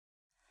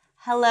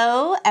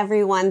Hello,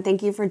 everyone.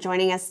 Thank you for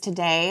joining us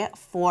today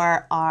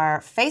for our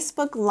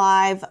Facebook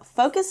Live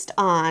focused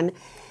on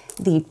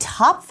the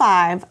top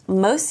 5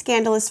 most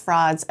scandalous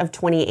frauds of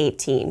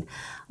 2018.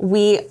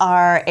 We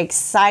are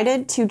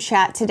excited to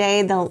chat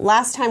today. The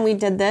last time we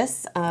did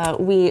this,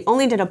 we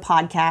only did a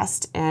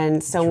podcast,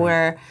 and so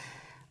we're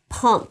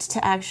pumped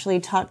to actually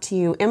talk to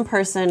you in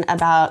person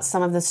about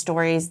some of the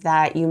stories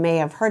that you may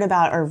have heard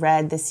about or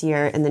read this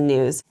year in the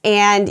news.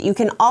 And you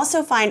can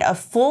also find a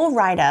full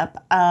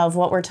write-up of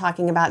what we're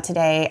talking about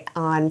today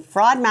on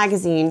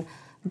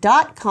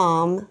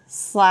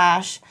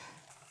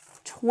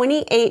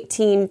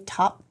fraudmagazine.com/2018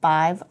 top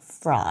 5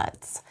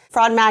 frauds.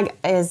 Fraud Mag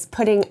is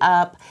putting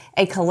up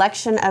a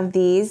collection of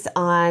these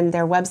on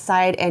their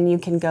website, and you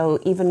can go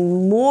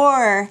even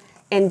more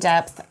in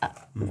depth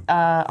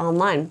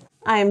online.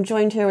 I am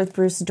joined here with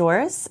Bruce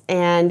Doris,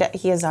 and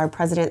he is our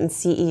president and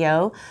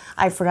CEO.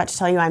 I forgot to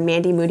tell you, I'm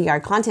Mandy Moody, our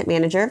content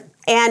manager.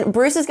 And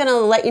Bruce is going to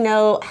let you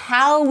know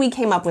how we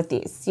came up with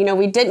these. You know,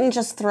 we didn't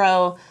just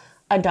throw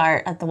a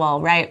dart at the wall,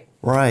 right?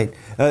 Right.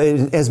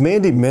 As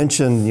Mandy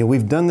mentioned,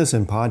 we've done this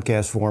in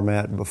podcast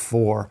format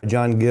before.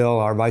 John Gill,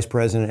 our vice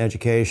president of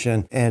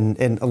education,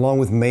 and along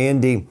with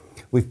Mandy,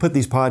 we've put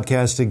these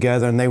podcasts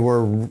together, and they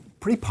were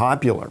pretty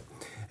popular.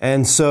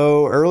 And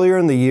so earlier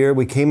in the year,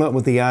 we came up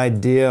with the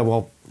idea,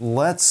 well,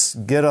 let's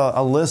get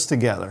a list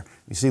together.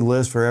 You see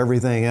lists for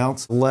everything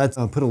else. Let's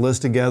put a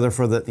list together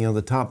for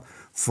the top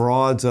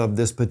frauds of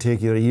this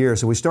particular year.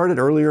 So we started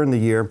earlier in the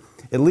year,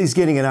 at least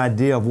getting an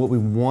idea of what we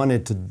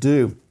wanted to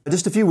do.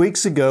 Just a few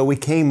weeks ago, we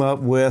came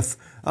up with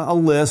a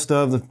list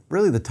of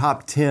the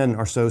top 10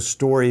 or so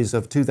stories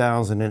of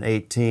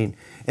 2018,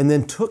 and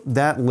then took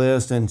that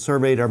list and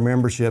surveyed our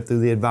membership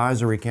through the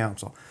advisory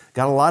council.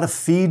 Got a lot of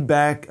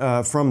feedback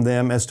from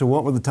them as to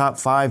what were the top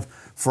 5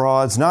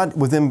 frauds, not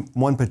within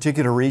one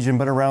particular region,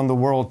 but around the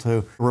world,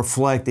 to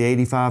reflect the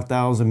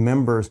 85,000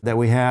 members that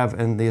we have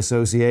in the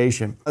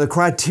association. The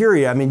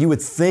criteria, you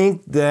would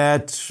think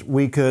that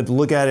we could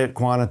look at it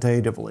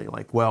quantitatively,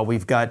 like, well,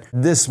 we've got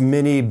this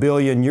many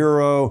billion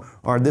euro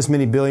or this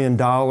many $1 billion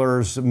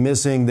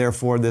missing,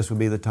 therefore this would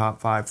be the top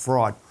 5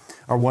 fraud,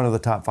 or one of the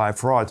top 5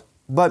 frauds.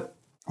 But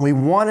we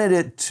wanted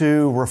it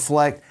to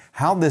reflect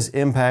how this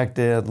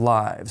impacted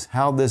lives,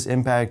 how this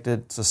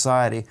impacted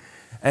society,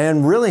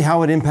 and really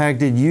how it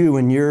impacted you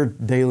in your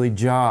daily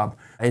job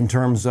in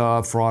terms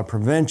of fraud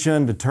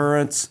prevention,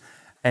 deterrence,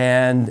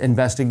 and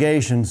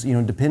investigations,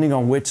 depending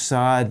on which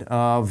side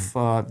of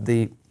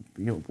the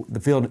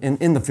field,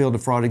 in the field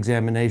of fraud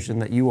examination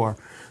that you are.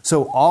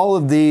 So all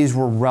of these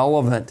were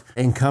relevant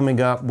in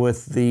coming up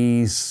with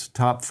these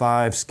top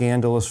 5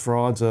 scandalous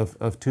frauds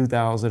of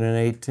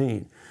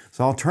 2018.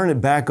 So I'll turn it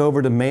back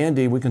over to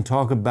Mandy. We can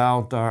talk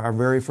about our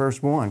very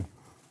first one.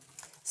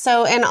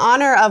 So in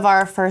honor of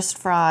our first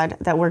fraud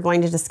that we're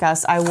going to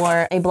discuss, I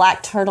wore a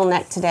black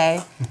turtleneck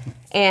today.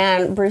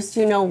 And Bruce, do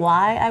you know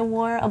why I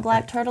wore a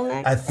black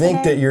turtleneck I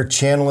think today? That you're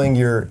channeling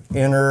your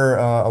inner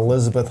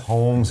Elizabeth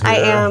Holmes here. I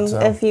am,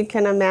 if you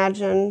can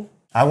imagine.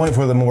 I went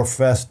for the more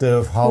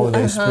festive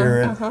holiday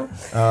spirit.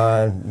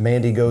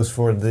 Mandy goes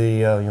for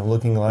the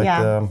looking like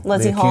the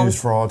accused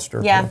Holmes.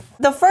 fraudster. Yeah.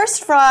 The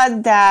first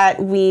fraud that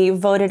we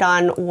voted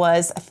on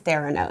was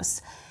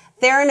Theranos.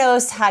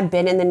 Theranos had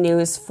been in the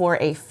news for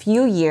a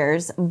few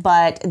years,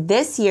 but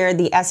this year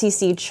the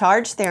SEC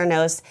charged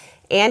Theranos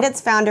and its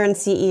founder and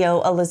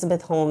CEO,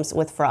 Elizabeth Holmes,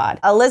 with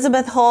fraud.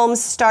 Elizabeth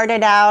Holmes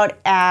started out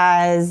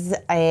as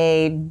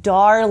a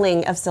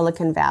darling of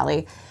Silicon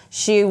Valley.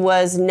 She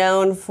was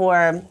known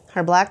for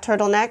her black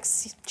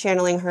turtlenecks,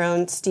 channeling her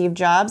own Steve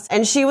Jobs.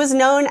 And she was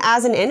known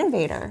as an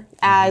innovator,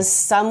 as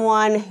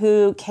someone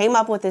who came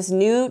up with this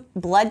new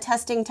blood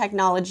testing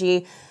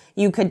technology.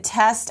 You could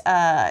test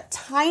a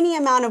tiny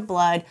amount of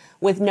blood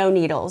with no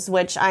needles,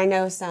 which I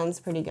know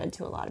sounds pretty good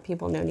to a lot of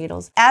people, no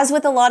needles. As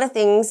with a lot of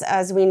things,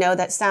 as we know,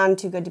 that sound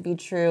too good to be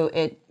true,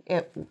 it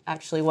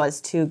actually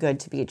was too good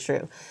to be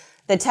true.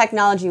 The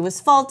technology was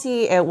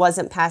faulty, it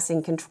wasn't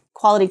passing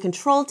quality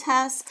control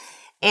tests,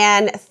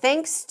 and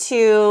thanks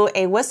to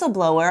a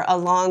whistleblower,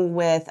 along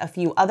with a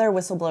few other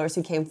whistleblowers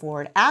who came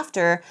forward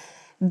after,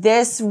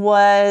 this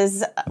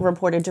was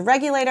reported to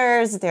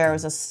regulators. There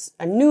was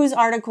a news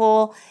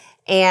article,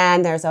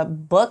 and there's a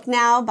book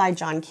now by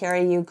John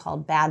Carreyrou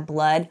called Bad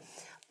Blood.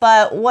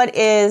 But what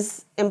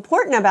is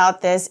important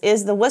about this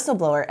is the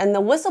whistleblower. And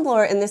the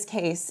whistleblower in this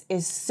case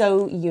is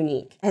so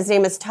unique. His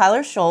name is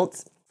Tyler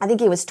Shultz. I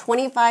think he was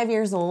 25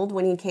 years old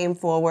when he came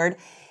forward.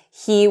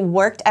 He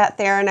worked at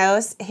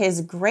Theranos.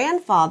 His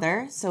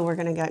grandfather, so we're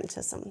going to get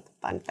into some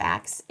fun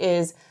facts,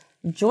 is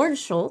George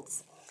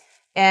Shultz.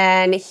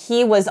 And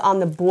he was on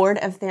the board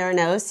of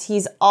Theranos.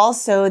 He's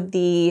also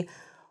the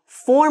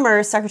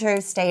former Secretary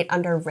of State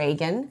under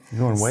Reagan.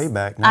 You're going way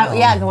back now.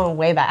 Yeah, going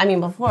way back.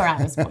 Before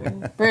I was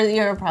born.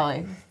 You were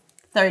probably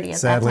 30 at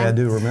Sadly, that time. I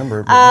do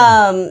remember.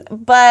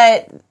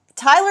 But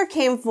Tyler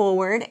came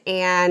forward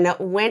and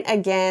went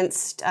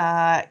against,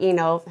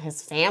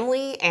 his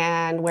family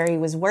and where he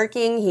was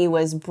working. He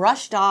was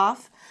brushed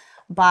off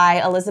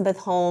by Elizabeth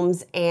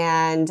Holmes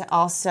and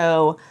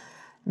also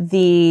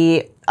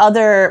the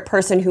other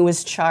person who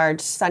was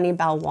charged, Sunny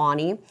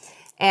Balwani,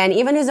 and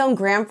even his own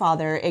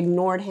grandfather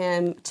ignored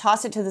him,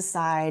 tossed it to the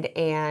side,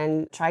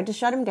 and tried to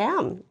shut him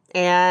down.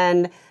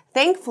 And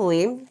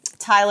thankfully,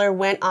 Tyler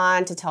went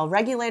on to tell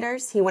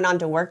regulators. He went on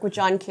to work with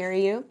John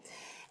Carreyrou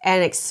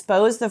and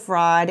expose the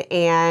fraud,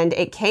 and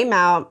it came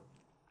out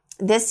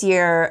this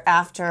year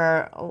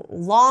after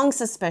long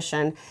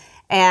suspicion.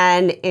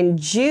 And in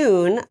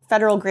June,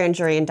 federal grand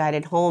jury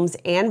indicted Holmes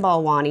and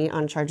Balwani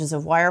on charges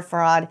of wire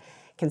fraud,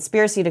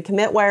 conspiracy to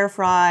commit wire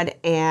fraud,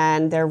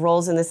 and their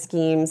roles in the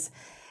schemes.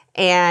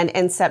 And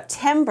in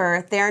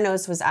September,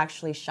 Theranos was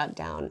actually shut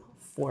down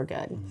for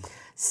good.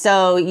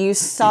 So you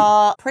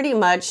saw pretty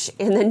much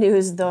in the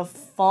news the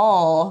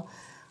fall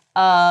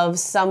of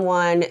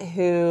someone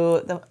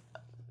and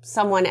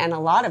a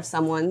lot of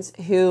someones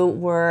who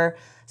were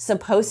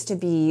supposed to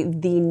be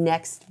the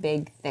next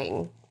big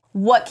thing.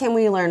 What can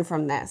we learn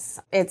from this?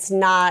 It's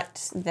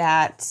not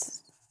that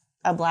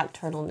a black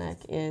turtleneck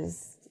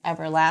is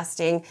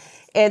everlasting.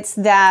 It's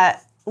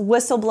that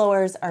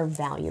whistleblowers are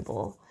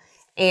valuable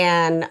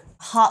and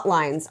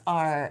hotlines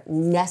are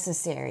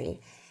necessary,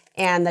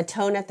 and the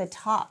tone at the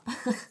top.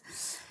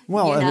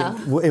 Well,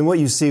 and what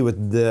you see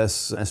with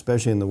this,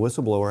 especially in the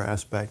whistleblower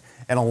aspect,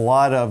 and a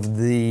lot of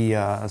the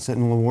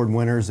Sentinel Award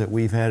winners that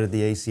we've had at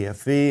the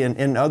ACFE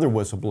and other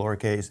whistleblower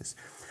cases,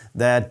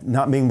 that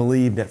not being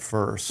believed at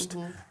first,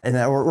 and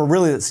that, or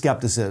really that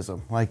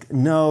skepticism. Like,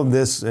 no,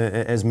 this,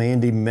 as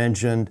Mandy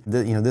mentioned,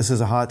 this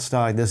is a hot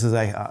stock, this is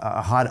a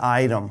hot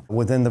item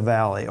within the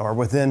Valley or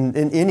in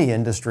any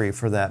industry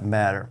for that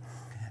matter.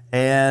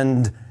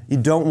 And you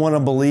don't want to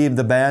believe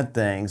the bad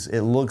things.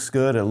 It looks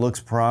good, it looks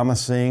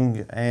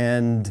promising,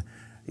 and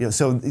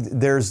so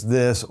there's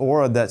this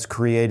aura that's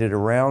created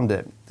around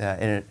it,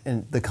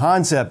 and the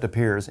concept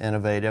appears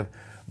innovative,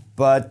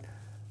 but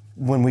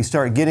when we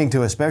start getting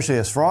to, especially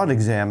as fraud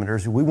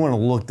examiners, we want to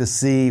look to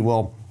see,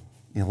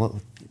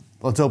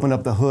 let's open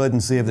up the hood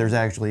and see if there's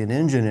actually an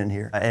engine in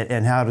here,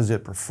 and how does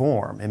it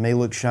perform? It may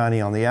look shiny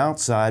on the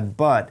outside,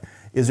 but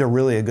is there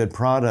really a good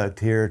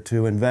product here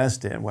to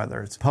invest in,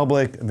 whether it's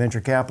public,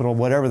 venture capital,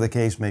 whatever the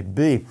case may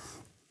be?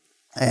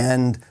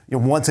 And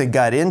once it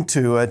got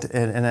into it,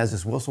 and as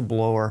this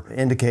whistleblower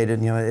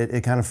indicated,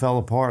 it kind of fell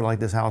apart like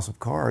this house of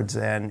cards,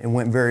 and it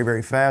went very,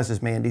 very fast,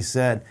 as Mandy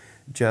said.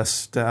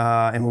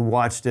 And we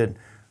watched it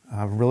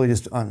really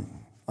just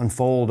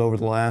unfold over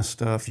the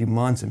last few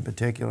months in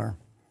particular.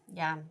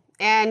 Yeah.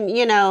 And,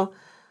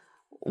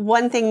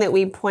 one thing that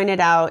we pointed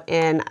out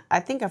in, I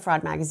think, a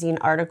Fraud Magazine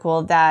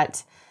article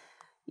that,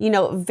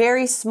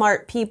 very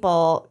smart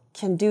people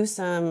can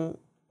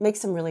make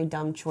some really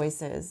dumb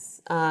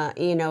choices.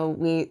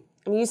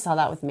 You saw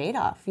that with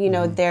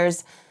Madoff.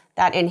 There's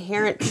that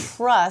inherent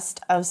trust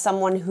of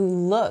someone who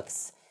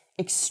looks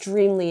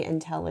extremely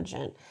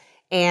intelligent.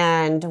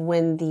 And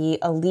when the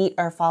elite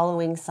are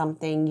following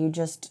something,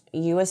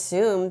 you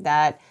assume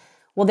that,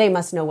 they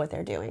must know what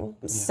they're doing.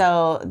 Yeah.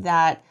 So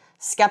that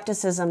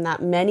skepticism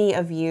that many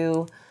of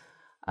you,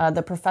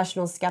 the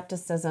professional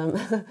skepticism,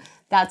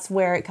 that's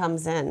where it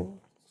comes in.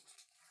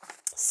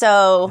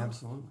 So,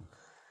 absolutely.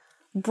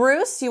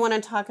 Bruce, you want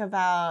to talk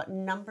about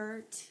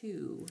number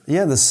 2?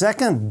 Yeah, the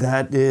second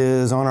that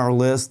is on our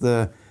list,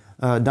 the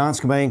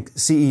Danske Bank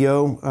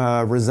CEO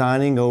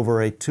resigning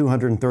over a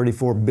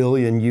 234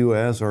 billion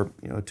US or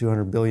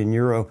 200 billion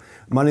euro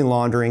money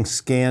laundering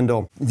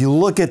scandal. If you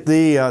look at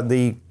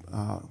the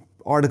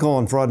article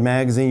on Fraud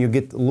Magazine, you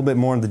get a little bit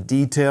more of the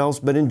details,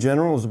 but in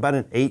general, it was about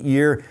an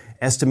 8-year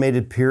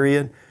estimated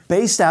period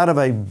based out of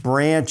a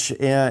branch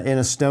in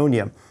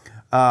Estonia.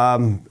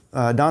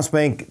 Danske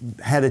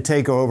Bank had a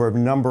takeover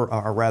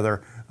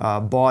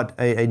of bought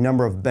a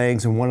number of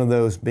banks, and one of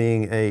those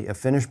being a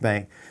Finnish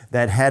bank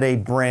that had a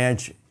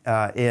branch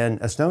in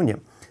Estonia.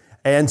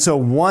 And so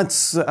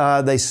once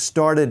they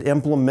started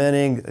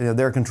implementing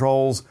their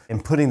controls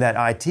and putting that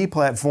IT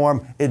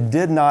platform, it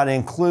did not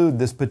include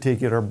this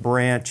particular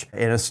branch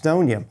in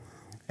Estonia.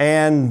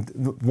 And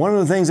one of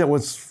the things that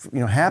was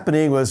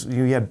happening was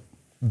you had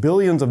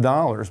billions of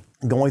dollars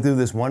going through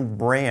this one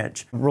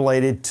branch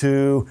related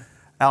to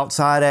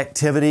outside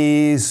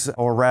activities,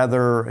 or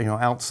rather,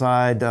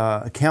 outside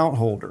account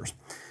holders.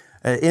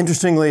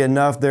 Interestingly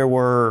enough, there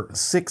were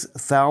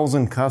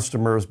 6,000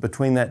 customers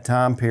between that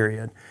time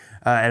period,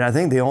 and I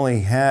think they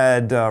only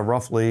had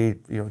roughly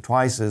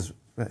twice as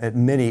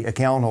many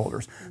account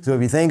holders. So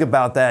if you think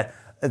about that,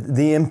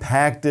 the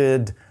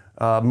impacted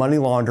money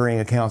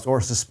laundering accounts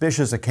or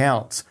suspicious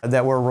accounts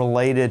that were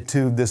related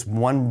to this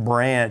one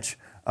branch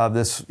of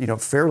this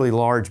fairly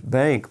large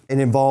bank. It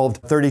involved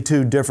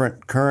 32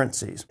 different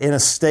currencies. In a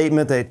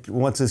statement that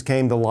once this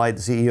came to light,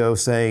 the CEO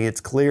saying it's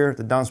clear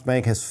that Danske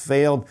Bank has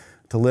failed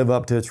to live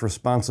up to its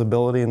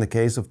responsibility in the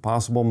case of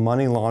possible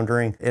money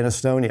laundering in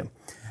Estonia.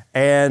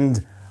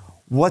 And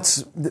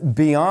what's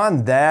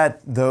beyond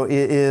that, though,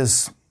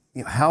 is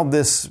how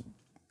this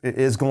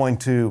is going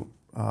to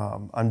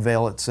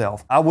unveil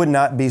itself. I would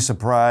not be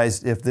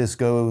surprised if this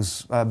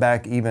goes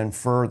back even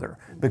further,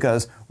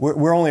 because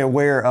we're only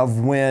aware of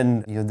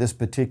when this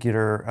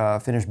particular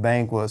Finnish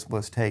bank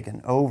was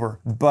taken over.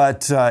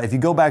 But if you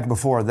go back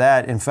before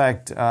that, in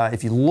fact,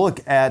 if you look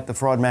at the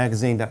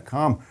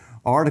fraudmagazine.com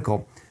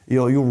article,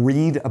 you'll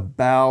read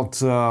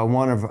about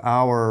one of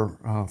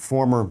our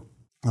former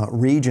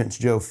regents,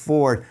 Joe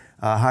Ford,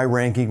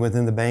 high-ranking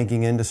within the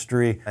banking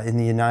industry in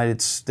the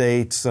United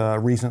States,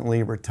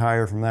 recently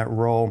retired from that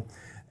role,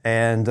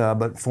 and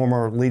but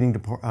former leading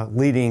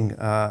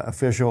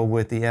official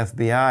with the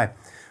FBI,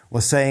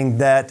 was saying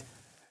that,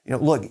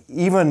 look,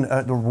 even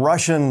the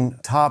Russian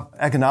top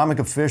economic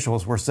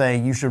officials were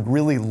saying you should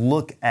really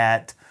look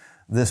at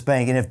this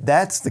bank. And if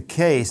that's the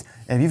case,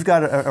 and if you've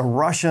got a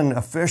Russian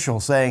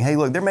official saying, hey,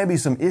 look, there may be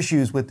some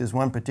issues with this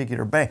one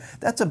particular bank,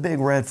 that's a big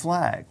red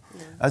flag.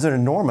 Yeah. That's an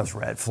enormous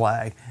red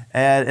flag.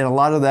 And a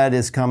lot of that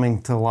is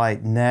coming to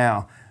light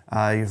now.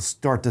 You'll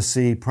start to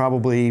see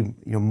probably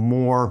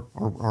more,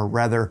 or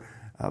rather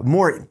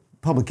more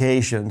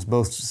publications,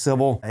 both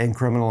civil and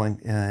criminal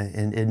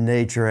in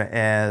nature,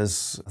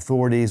 as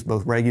authorities,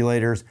 both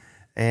regulators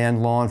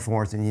and law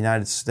enforcement in the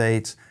United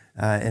States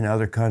and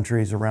other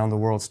countries around the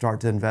world start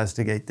to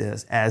investigate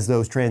this. As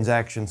those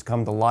transactions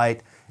come to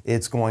light,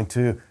 it's going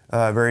to,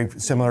 very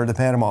similar to the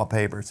Panama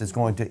Papers, it's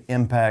going to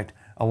impact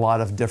a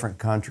lot of different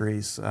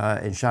countries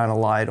and shine a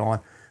light on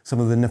some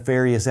of the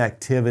nefarious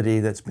activity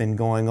that's been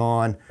going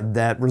on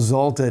that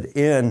resulted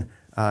in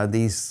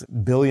these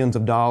billions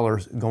of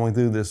dollars going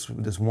through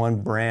this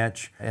one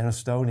branch in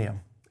Estonia.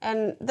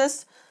 And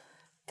this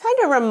kind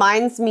of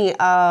reminds me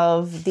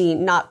of the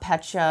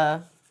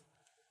NotPetya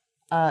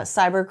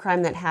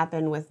cybercrime that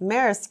happened with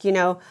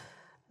Maersk,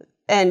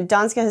 and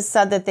Danske has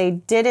said that they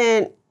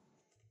didn't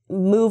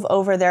move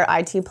over their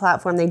IT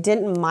platform. They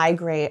didn't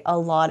migrate a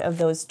lot of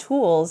those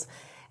tools.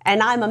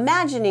 And I'm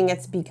imagining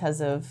it's because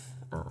of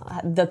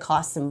the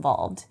costs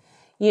involved.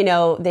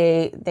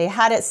 They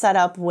had it set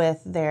up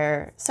with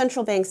their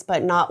central banks,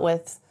 but not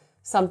with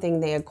something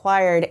they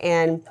acquired.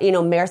 And,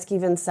 Maersk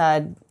even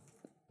said,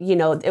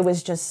 it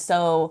was just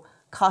so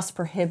cost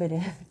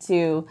prohibitive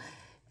to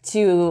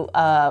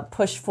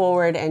push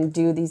forward and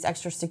do these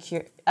extra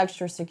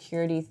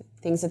security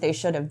things that they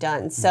should have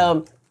done.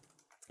 So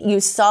you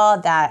saw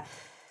that,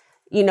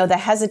 the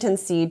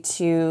hesitancy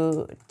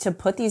to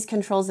put these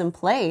controls in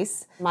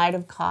place might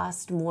have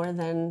cost more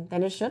than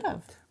it should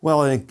have.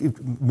 Well,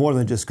 more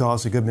than just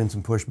cost, it could have been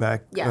some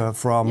pushback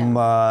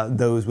from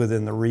those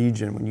within the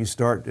region. When you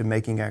start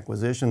making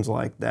acquisitions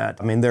like that,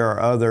 there are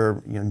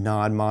other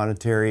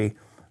non-monetary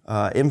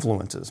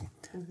influences.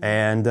 Mm-hmm.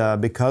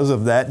 And because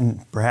of that,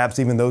 and perhaps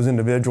even those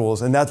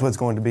individuals, and that's what's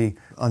going to be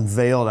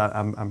unveiled,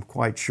 I'm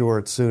quite sure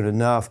it's soon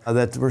enough,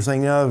 that we're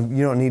saying, no,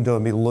 you don't need to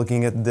be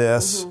looking at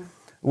this, mm-hmm.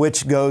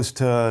 which goes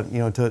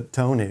to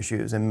tone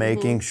issues and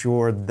making mm-hmm.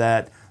 sure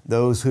that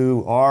those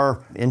who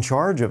are in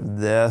charge of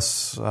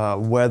this,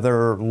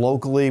 whether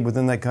locally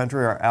within that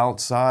country or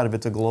outside if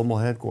it's a global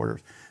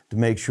headquarters, to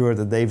make sure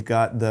that they've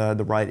got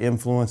the right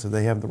influence, that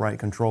they have the right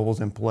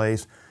controls in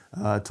place,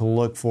 to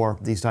look for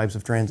these types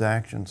of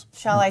transactions.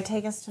 Shall I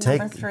take us to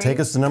number 3? Take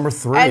us to number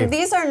 3. And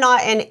these are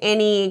not in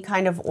any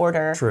kind of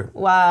order. True.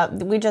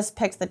 We just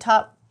picked the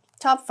top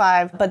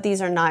 5, but these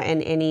are not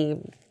in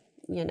any,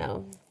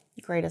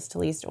 greatest to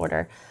least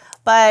order.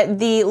 But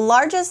the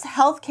largest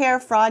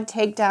healthcare fraud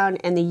takedown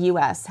in the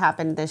U.S.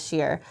 happened this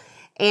year.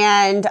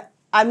 And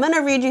I'm going to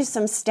read you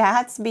some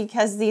stats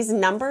because these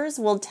numbers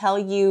will tell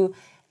you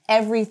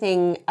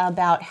everything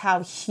about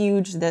how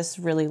huge this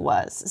really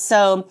was.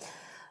 So,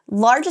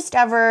 largest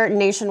ever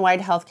nationwide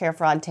healthcare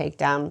fraud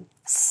takedown,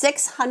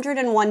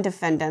 601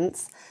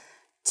 defendants,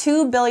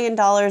 $2 billion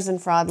in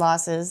fraud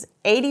losses,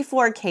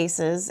 84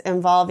 cases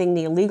involving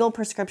the illegal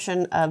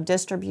prescription of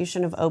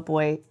distribution of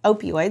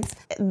opioids.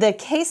 The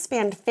case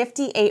spanned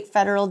 58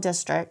 federal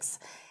districts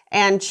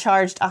and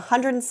charged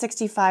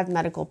 165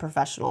 medical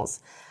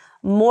professionals.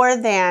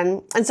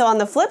 And so on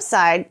the flip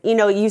side,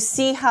 you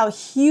see how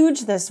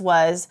huge this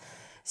was.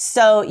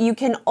 So you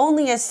can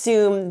only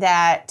assume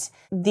that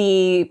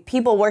the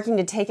people working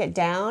to take it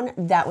down,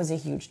 that was a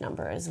huge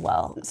number as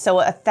well. So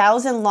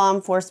 1,000 law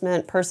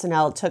enforcement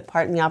personnel took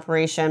part in the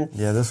operation.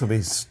 Yeah, this will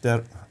be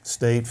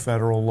state,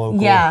 federal,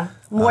 local. Yeah,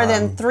 more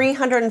than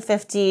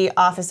 350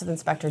 Office of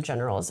Inspector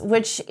Generals,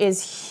 which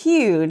is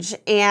huge.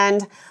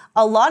 And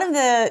a lot of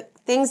the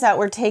things that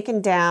were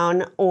taken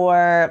down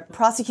or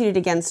prosecuted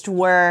against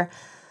were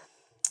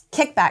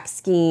kickback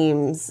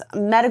schemes,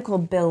 medical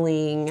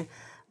billing,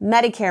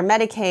 Medicare,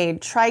 Medicaid,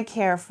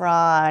 TRICARE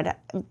fraud,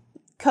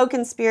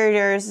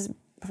 co-conspirators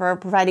for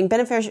providing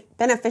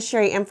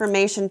beneficiary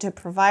information to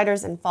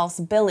providers and false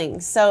billing.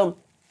 So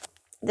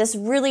this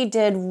really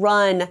did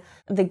run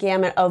the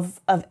gamut of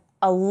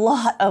a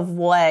lot of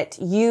what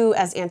you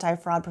as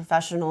anti-fraud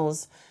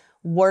professionals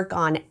work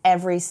on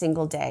every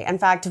single day. In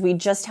fact, we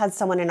just had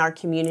someone in our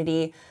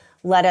community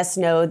let us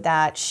know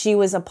that she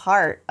was a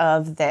part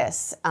of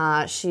this.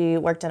 She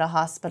worked at a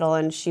hospital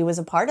and she was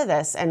a part of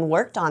this and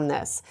worked on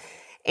this.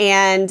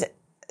 And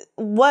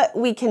what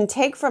we can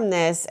take from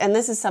this, and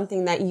this is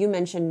something that you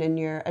mentioned in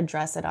your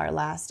address at our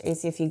last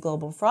ACFE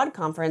Global Fraud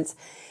Conference,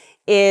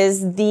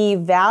 is the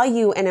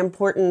value and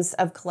importance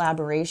of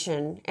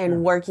collaboration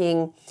and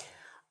working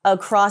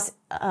across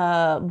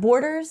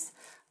borders,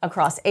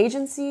 across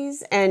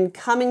agencies, and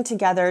coming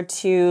together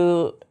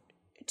to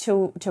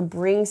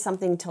bring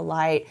something to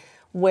light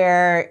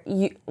where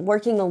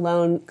working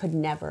alone could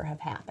never have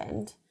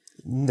happened.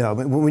 No,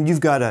 but when you've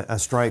got a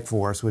strike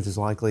force, which is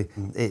likely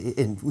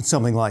in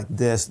something like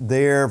this,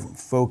 they're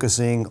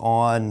focusing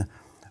on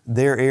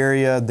their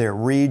area, their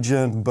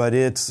region, but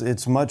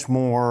it's much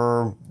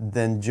more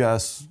than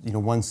just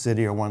one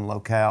city or one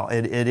locale.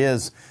 It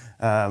is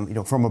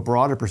from a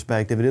broader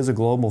perspective, it is a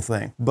global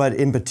thing. But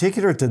in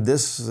particular to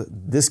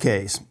this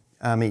case,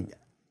 I mean,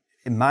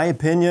 in my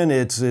opinion,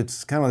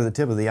 it's kind of the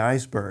tip of the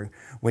iceberg.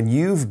 When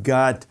you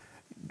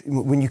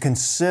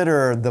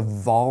consider the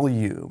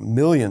volume,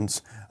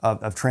 millions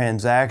of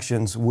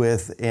transactions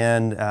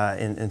within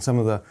in some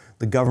of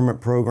the government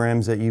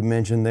programs that you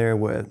mentioned there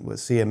with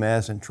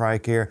CMS and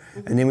TRICARE,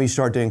 and then we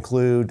start to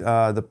include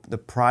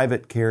the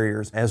private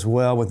carriers as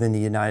well within the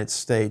United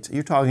States.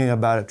 You're talking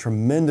about a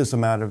tremendous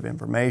amount of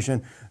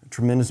information, a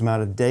tremendous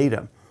amount of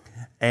data.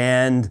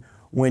 And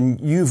when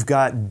you've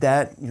got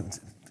that,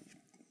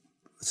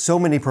 so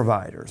many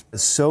providers,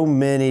 so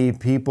many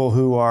people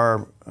who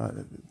are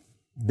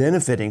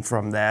benefiting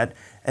from that,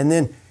 and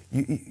then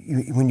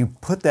when you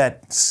put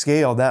that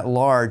scale that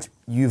large,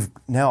 you've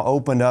now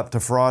opened up to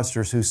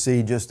fraudsters who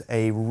see just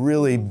a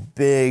really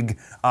big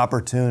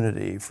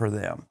opportunity for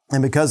them.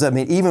 And because,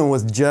 even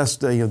with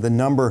just the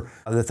number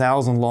of the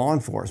 1,000 law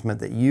enforcement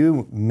that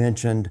you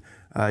mentioned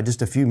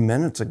just a few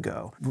minutes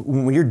ago,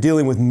 when you're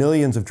dealing with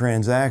millions of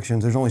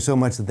transactions, there's only so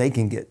much that they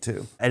can get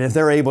to. And if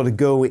they're able to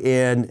go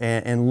in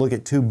and look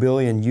at $2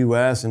 billion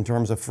US in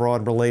terms of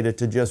fraud related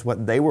to just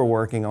what they were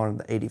working on in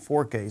the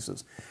 84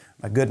 cases,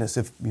 my goodness,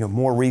 if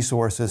more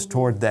resources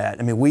toward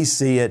that. We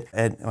see it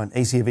on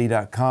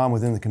acfe.com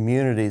within the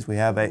communities. We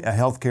have a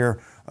healthcare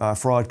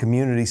fraud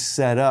community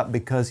set up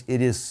because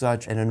it is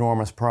such an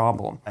enormous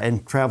problem.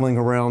 And traveling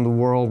around the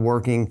world,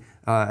 working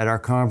at our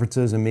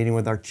conferences and meeting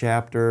with our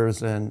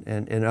chapters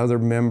and other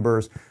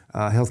members,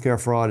 healthcare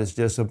fraud is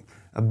just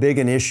a big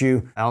an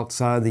issue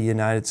outside the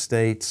United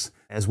States,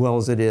 as well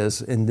as it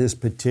is in this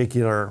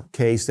particular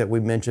case that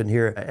we mentioned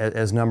here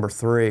as number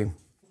 3.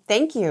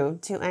 Thank you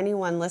to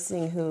anyone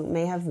listening who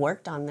may have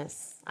worked on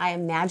this. I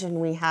imagine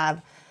we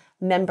have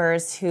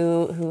members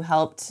who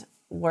helped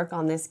work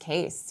on this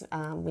case.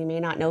 We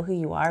may not know who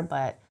you are,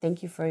 but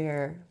thank you for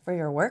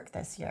your work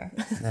this year.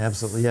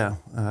 Absolutely, yeah.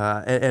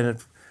 And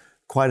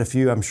quite a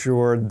few, I'm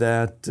sure,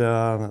 that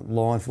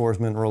law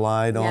enforcement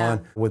relied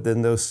on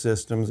within those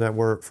systems that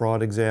were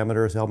fraud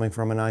examiners helping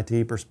from an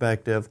IT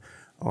perspective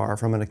or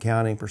from an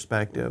accounting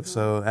perspective.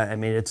 So,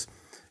 it's...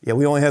 Yeah,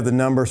 we only have the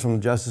numbers from the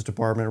Justice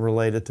Department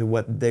related to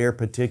what their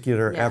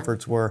particular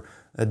efforts were.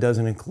 It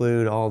doesn't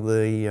include all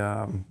the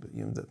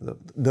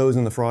those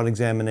in the fraud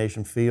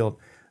examination field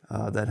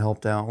that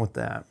helped out with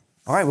that.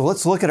 All right, well,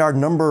 let's look at our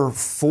number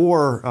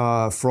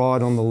 4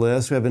 fraud on the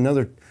list. We have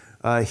another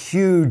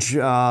huge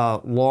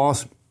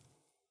loss.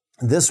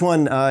 This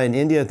one in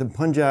India at the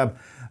Punjab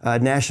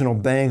National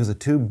Bank is a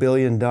 $2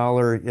 billion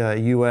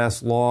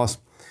U.S. loss.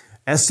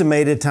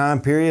 Estimated time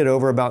period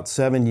over about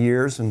 7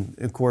 years. And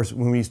of course,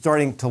 when we're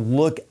starting to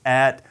look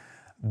at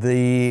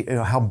the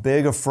how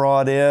big a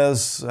fraud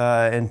is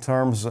in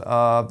terms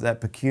of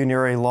that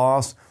pecuniary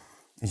loss,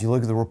 as you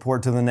look at the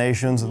report to the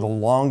nations, the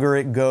longer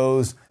it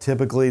goes,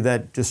 typically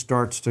that just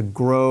starts to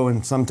grow,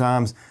 and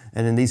sometimes,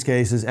 and in these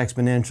cases,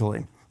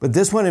 exponentially. But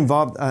this one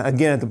involved,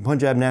 again, at the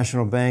Punjab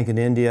National Bank in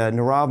India,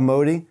 Nirav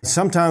Modi,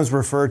 sometimes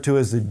referred to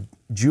as the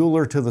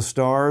jeweler to the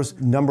stars.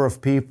 A number of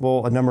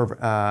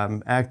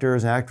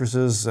actors and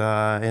actresses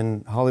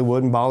in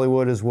Hollywood and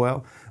Bollywood as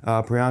well.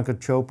 Priyanka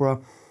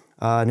Chopra,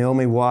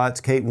 Naomi Watts,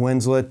 Kate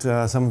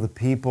Winslet, some of the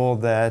people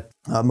that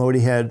Modi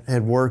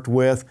had worked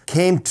with,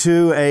 came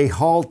to a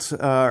halt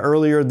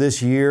earlier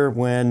this year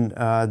when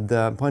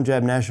the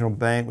Punjab National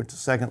Bank, which is the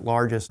second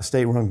largest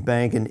state-run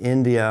bank in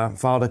India,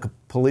 filed a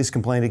police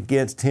complaint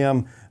against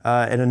him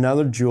and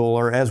another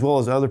jeweler, as well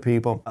as other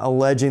people,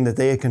 alleging that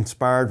they had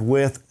conspired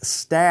with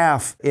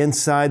staff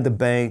inside the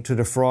bank to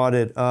defraud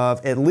it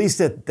of, at least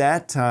at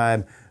that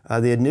time,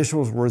 the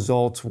initial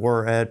results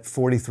were at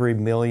 43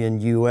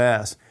 million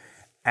US.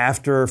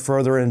 After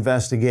further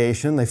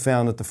investigation, they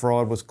found that the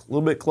fraud was a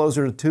little bit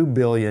closer to 2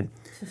 billion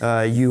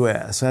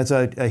US. That's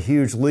a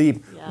huge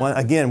leap. Yeah.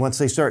 Again, once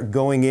they start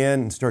going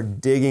in and start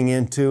digging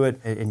into it,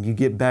 and you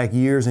get back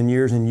years and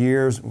years and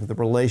years with the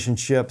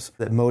relationships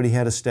that Modi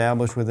had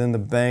established within the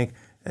bank,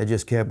 it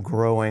just kept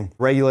growing.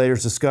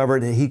 Regulators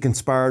discovered that he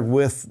conspired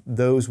with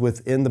those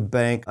within the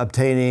bank,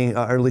 obtaining,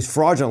 or at least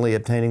fraudulently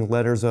obtaining,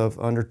 letters of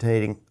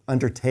undertaking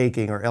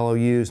or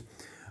LOUs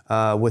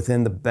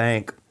within the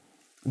bank.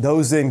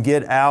 Those then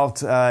get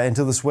out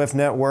into the SWIFT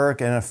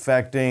network and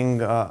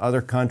affecting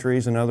other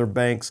countries and other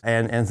banks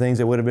and things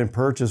that would have been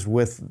purchased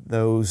with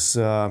those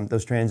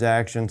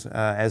transactions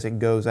as it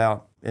goes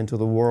out into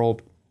the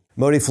world.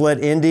 Modi fled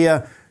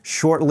India,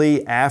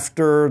 shortly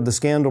after the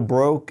scandal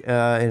broke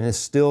and is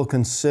still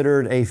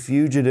considered a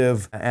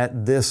fugitive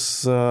at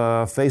this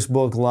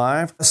Facebook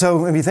Live.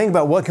 So if you think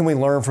about what can we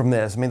learn from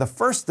this, I mean, the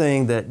first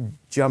thing that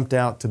jumped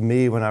out to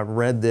me when I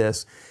read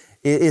this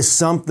is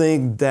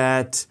something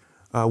that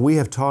we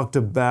have talked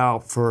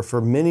about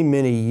for many,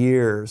 many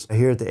years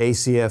here at the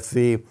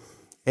ACFE,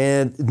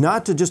 and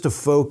not to just to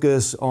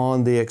focus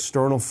on the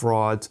external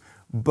frauds,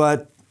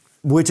 but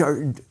which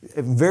are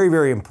very,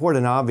 very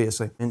important,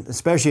 obviously, and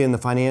especially in the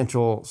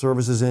financial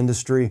services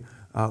industry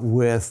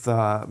with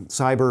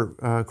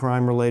cyber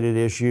crime-related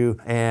issue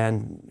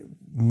and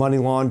money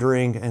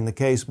laundering in the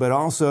case, but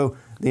also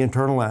the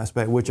internal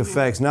aspect, which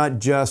affects not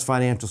just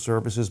financial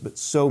services, but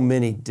so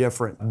many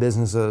different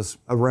businesses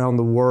around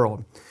the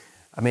world.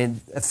 I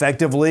mean,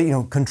 effectively,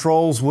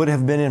 controls would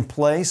have been in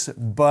place,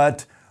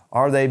 but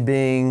are they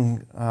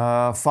being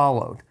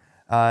followed?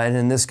 And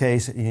in this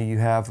case, you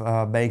have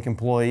bank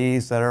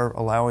employees that are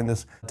allowing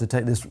this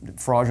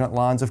fraudulent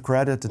lines of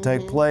credit to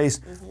take place,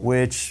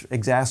 which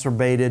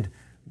exacerbated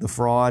the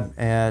fraud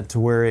to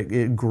where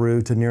it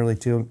grew to nearly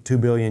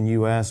 $2 billion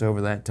US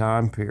over that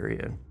time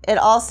period. It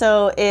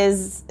also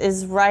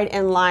is right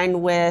in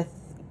line with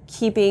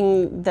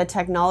keeping the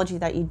technology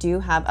that you do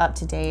have up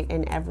to date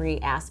in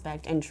every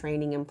aspect and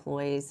training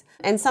employees.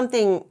 And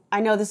something, I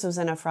know this was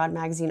in a Fraud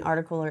Magazine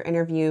article or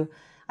interview,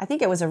 I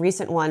think it was a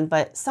recent one,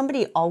 but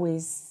somebody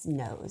always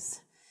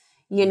knows.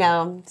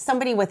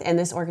 Somebody within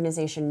this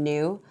organization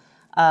knew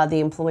the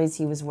employees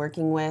he was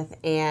working with,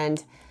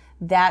 and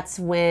that's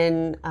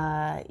when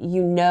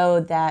you know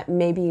that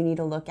maybe you need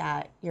to look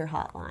at your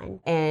hotline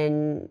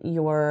and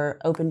your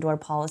open door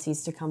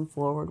policies to come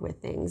forward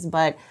with things.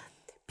 But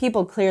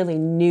people clearly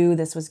knew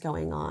this was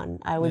going on.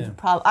 I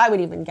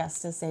would even guess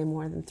to say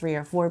more than 3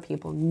 or 4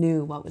 people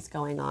knew what was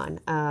going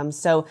on.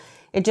 So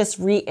it just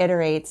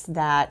reiterates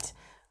that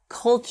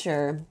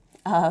culture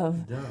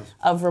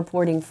of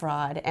reporting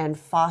fraud and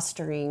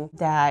fostering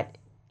that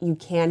you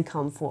can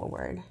come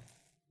forward.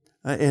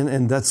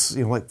 And that's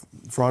like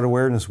Fraud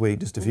Awareness Week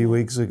just a few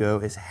weeks ago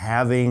is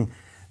having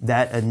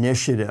that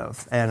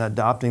initiative and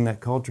adopting that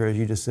culture, as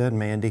you just said,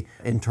 Mandy,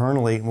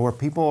 internally, where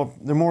people,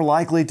 they're more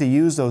likely to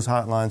use those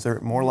hotlines, they're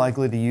more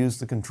likely to use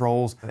the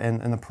controls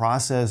and the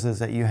processes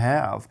that you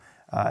have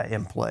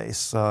in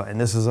place.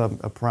 And this is a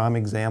prime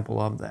example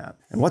of that.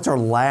 And what's our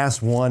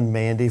last one,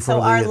 Mandy, for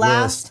the our list?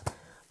 last,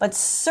 but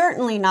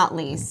certainly not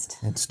least.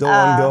 It's still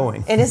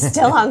ongoing. It is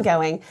still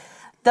ongoing.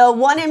 The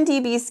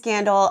 1MDB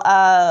scandal,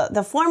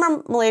 the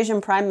former Malaysian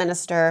Prime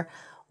Minister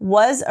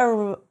was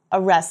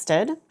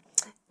arrested,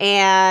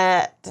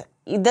 and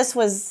this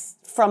was,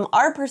 from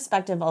our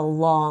perspective, a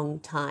long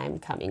time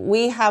coming.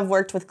 We have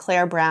worked with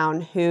Claire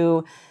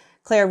Rewcastle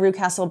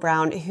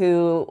Brown,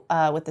 who,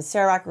 with the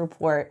CEROC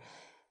report,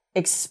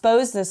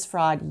 exposed this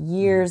fraud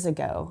years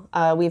ago.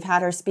 We've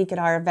had her speak at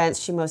our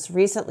events. She most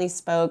recently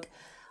spoke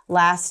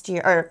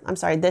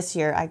this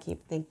year. I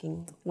keep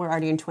thinking we're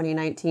already in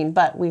 2019,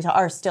 but we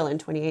are still in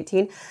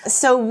 2018.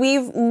 So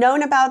we've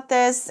known about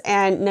this,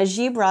 and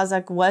Najib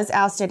Razak was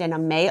ousted in a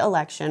May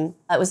election.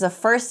 It was the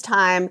first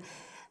time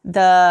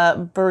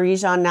the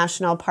Barisan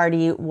National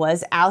Party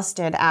was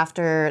ousted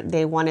after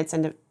they won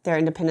their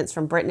independence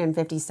from Britain in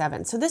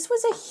 1957. So this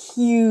was a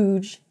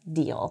huge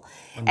deal.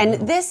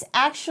 And this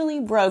actually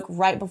broke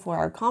right before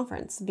our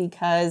conference,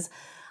 because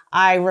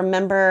I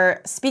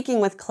remember speaking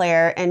with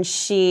Claire, and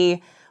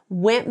she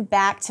went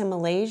back to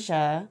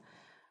Malaysia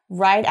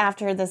right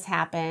after this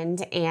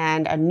happened,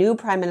 and a new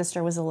prime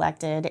minister was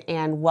elected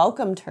and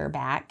welcomed her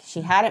back. She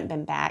hadn't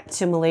been back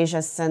to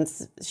Malaysia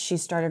since she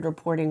started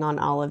reporting on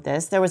all of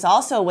this. There was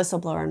also a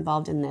whistleblower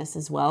involved in this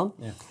as well,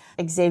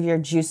 Xavier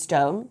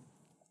Justo.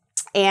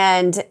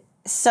 And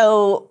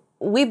so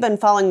we've been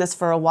following this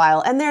for a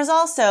while. And there's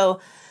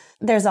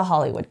a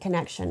Hollywood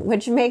connection,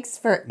 which makes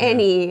for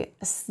any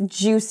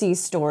juicy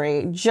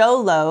story. Joe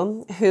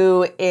Low,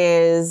 who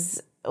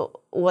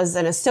was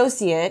an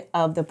associate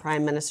of the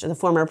prime minister, the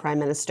former prime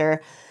minister,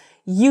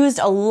 used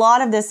a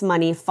lot of this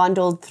money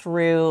funneled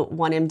through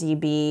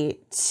 1MDB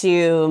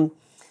to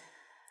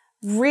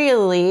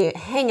really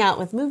hang out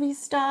with movie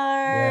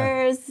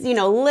stars,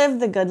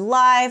 live the good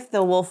life.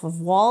 The Wolf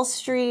of Wall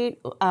Street,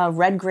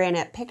 Red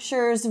Granite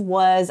Pictures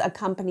was a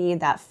company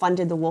that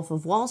funded the Wolf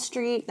of Wall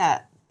Street.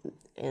 That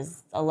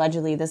is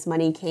allegedly this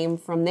money came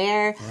from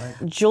there. Right.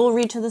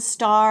 Jewelry to the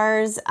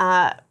stars.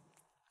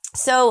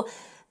 So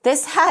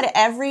this had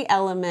every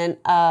element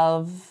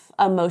of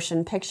a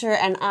motion picture,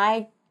 and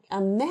I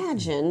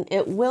imagine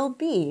it will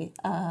be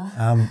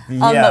a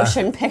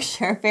motion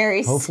picture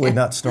very soon. Hopefully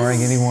not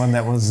starring anyone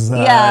that was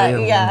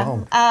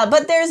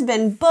but there's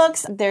been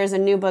books. There's a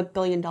new book, $1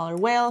 Billion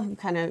Whale, who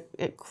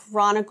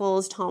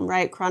Tom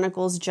Wright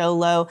chronicles Joe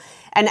Low.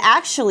 And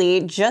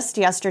actually, just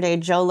yesterday,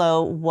 Joe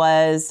Low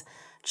was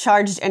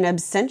charged in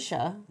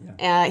absentia.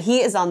 Yeah.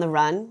 He is on the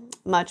run,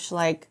 much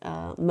like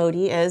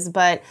Modi is,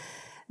 but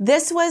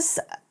this was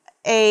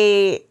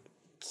a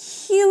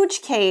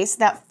huge case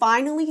that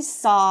finally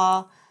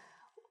saw,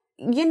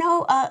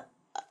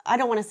 I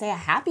don't want to say a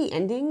happy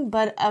ending,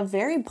 but a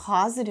very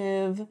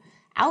positive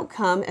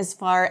outcome as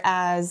far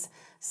as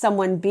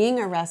someone being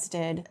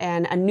arrested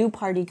and a new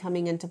party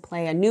coming into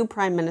play, a new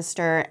prime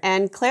minister,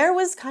 and Claire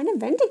was kind of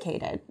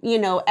vindicated. You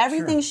know,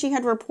 everything she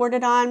had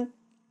reported on.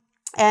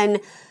 And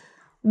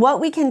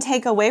what we can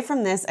take away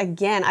from this,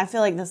 again, I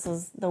feel like this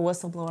is the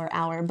whistleblower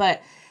hour,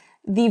 but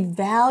the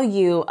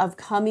value of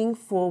coming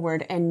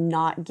forward and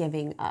not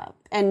giving up.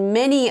 And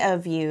many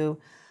of you,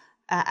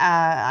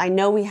 I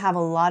know we have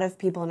a lot of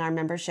people in our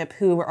membership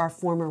who are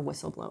former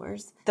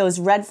whistleblowers. Those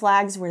red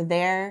flags were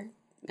there.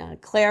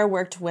 Claire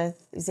worked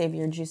with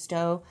Xavier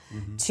Justo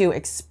to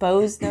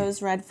expose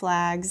those red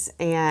flags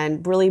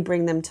and really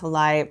bring them to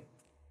light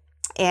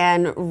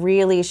and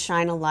really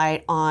shine a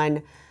light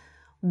on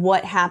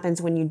what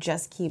happens when you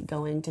just keep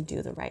going to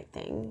do the right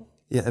thing.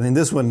 Yeah, I mean,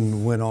 this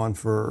one went on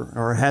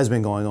or has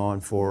been going on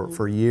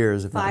for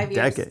years, if not a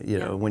decade. You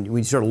know, when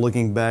we started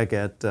looking back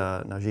at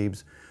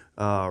Najib's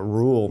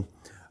rule,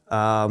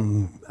 I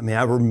mean,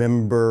 I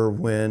remember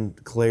when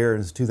Claire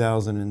in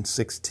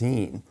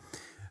 2016,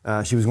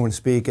 she was going to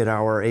speak at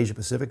our Asia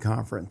Pacific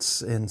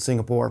conference in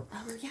Singapore.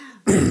 Oh, yeah.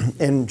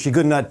 And she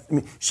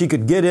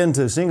could get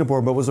into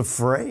Singapore, but was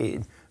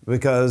afraid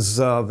because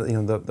of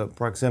the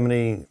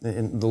proximity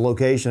and the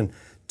location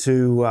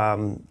to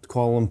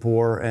Kuala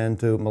Lumpur and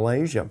to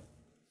Malaysia.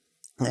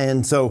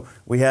 And so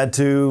we had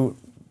to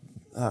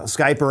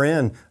Skype her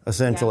in,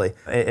 essentially,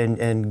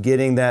 and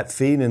getting that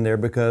feed in there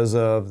because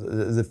of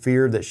the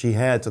fear that she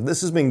had. So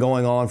this has been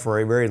going on for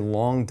a very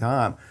long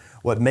time.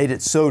 What made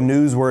it so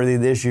newsworthy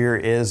this year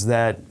is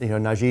that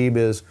Najib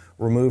is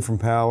removed from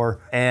power,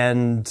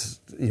 and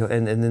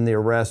then the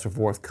arrests are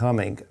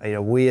forthcoming.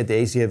 We at the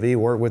ACFE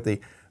work with the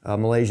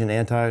Malaysian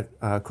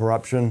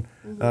Anti-Corruption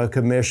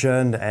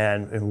Commission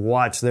and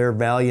watch their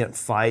valiant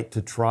fight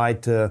to try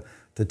to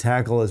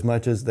tackle as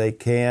much as they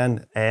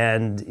can.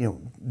 And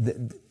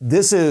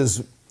this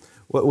is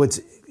what's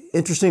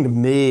interesting to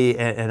me,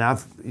 and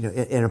I've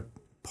in a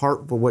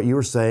part of what you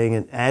were saying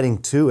and adding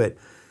to it,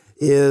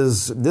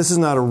 is this is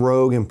not a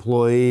rogue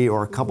employee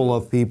or a couple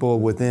of people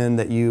within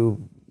that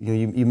you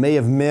may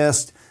have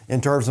missed in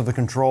terms of the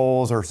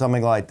controls or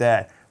something like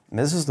that. And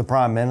this is the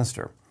Prime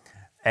Minister,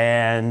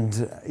 and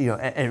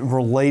and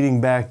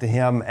relating back to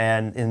him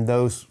and in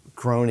those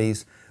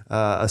cronies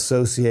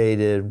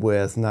associated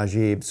with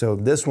Najib. So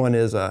this one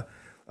is a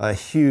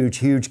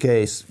huge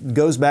case.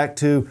 Goes back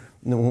to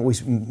what we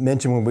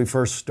mentioned when we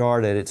first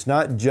started. It's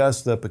not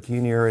just the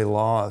pecuniary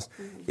laws.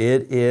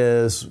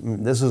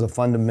 This is a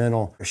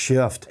fundamental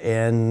shift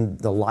in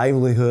the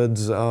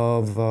livelihoods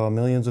of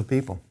millions of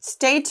people.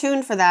 Stay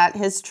tuned for that.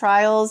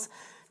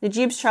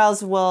 Najib's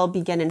trials will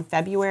begin in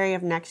February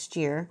of next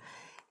year,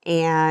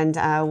 and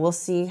we'll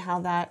see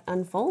how that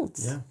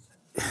unfolds. Yeah.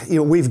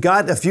 We've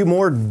got a few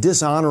more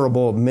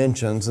dishonorable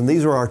mentions, and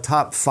these are our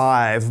top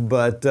 5,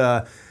 but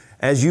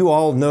as you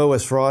all know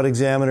as fraud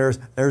examiners,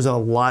 there's a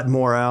lot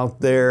more out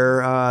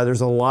there.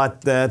 There's a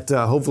lot that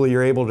hopefully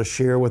you're able to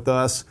share with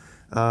us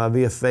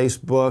via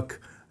Facebook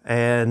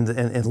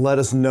and let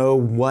us know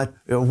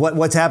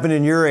what's happened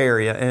in your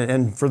area.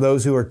 And for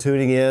those who are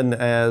tuning in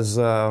as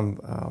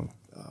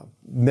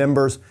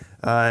members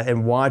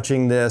and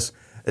watching this,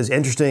 it's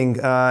interesting.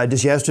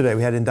 Just yesterday,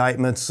 we had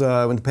indictments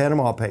in the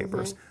Panama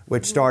Papers,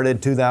 which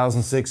started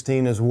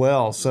 2016 as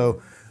well.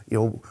 So,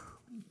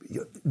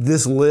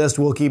 this list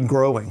will keep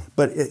growing.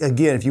 But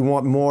again, if you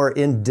want more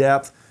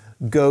in-depth,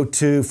 go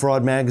to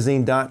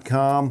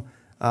fraudmagazine.com,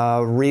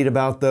 read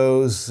about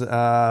those,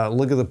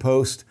 look at the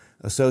post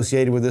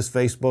associated with this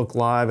Facebook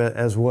Live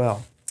as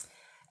well.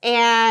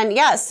 And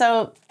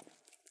so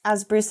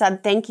as Bruce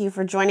said, thank you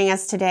for joining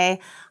us today.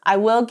 I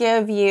will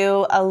give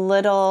you a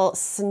little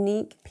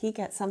sneak peek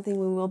at something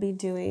we will be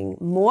doing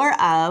more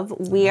of.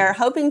 We are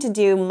hoping to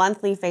do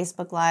monthly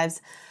Facebook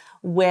Lives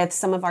with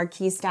some of our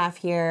key staff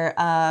here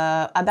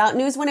about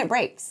news when it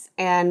breaks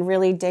and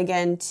really dig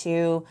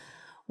into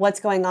what's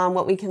going on,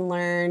 what we can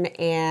learn,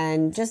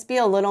 and just be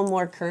a little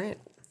more current,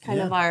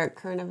 of our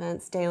current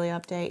events, daily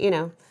update.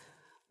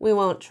 We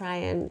won't try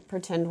and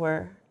pretend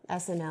we're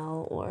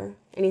SNL or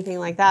anything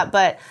like that,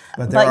 but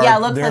look for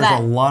that. There's a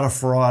lot of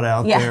fraud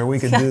out there. We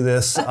could do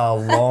this a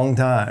long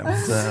time.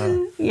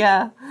 So.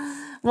 Yeah.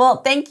 Well,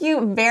 thank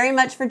you very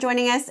much for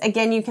joining us.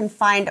 Again, you can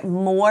find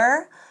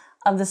more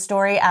of the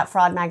story at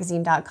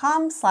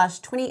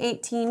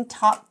fraudmagazine.com/2018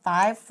 Top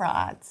 5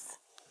 Frauds.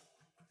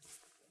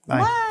 Bye.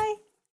 Bye.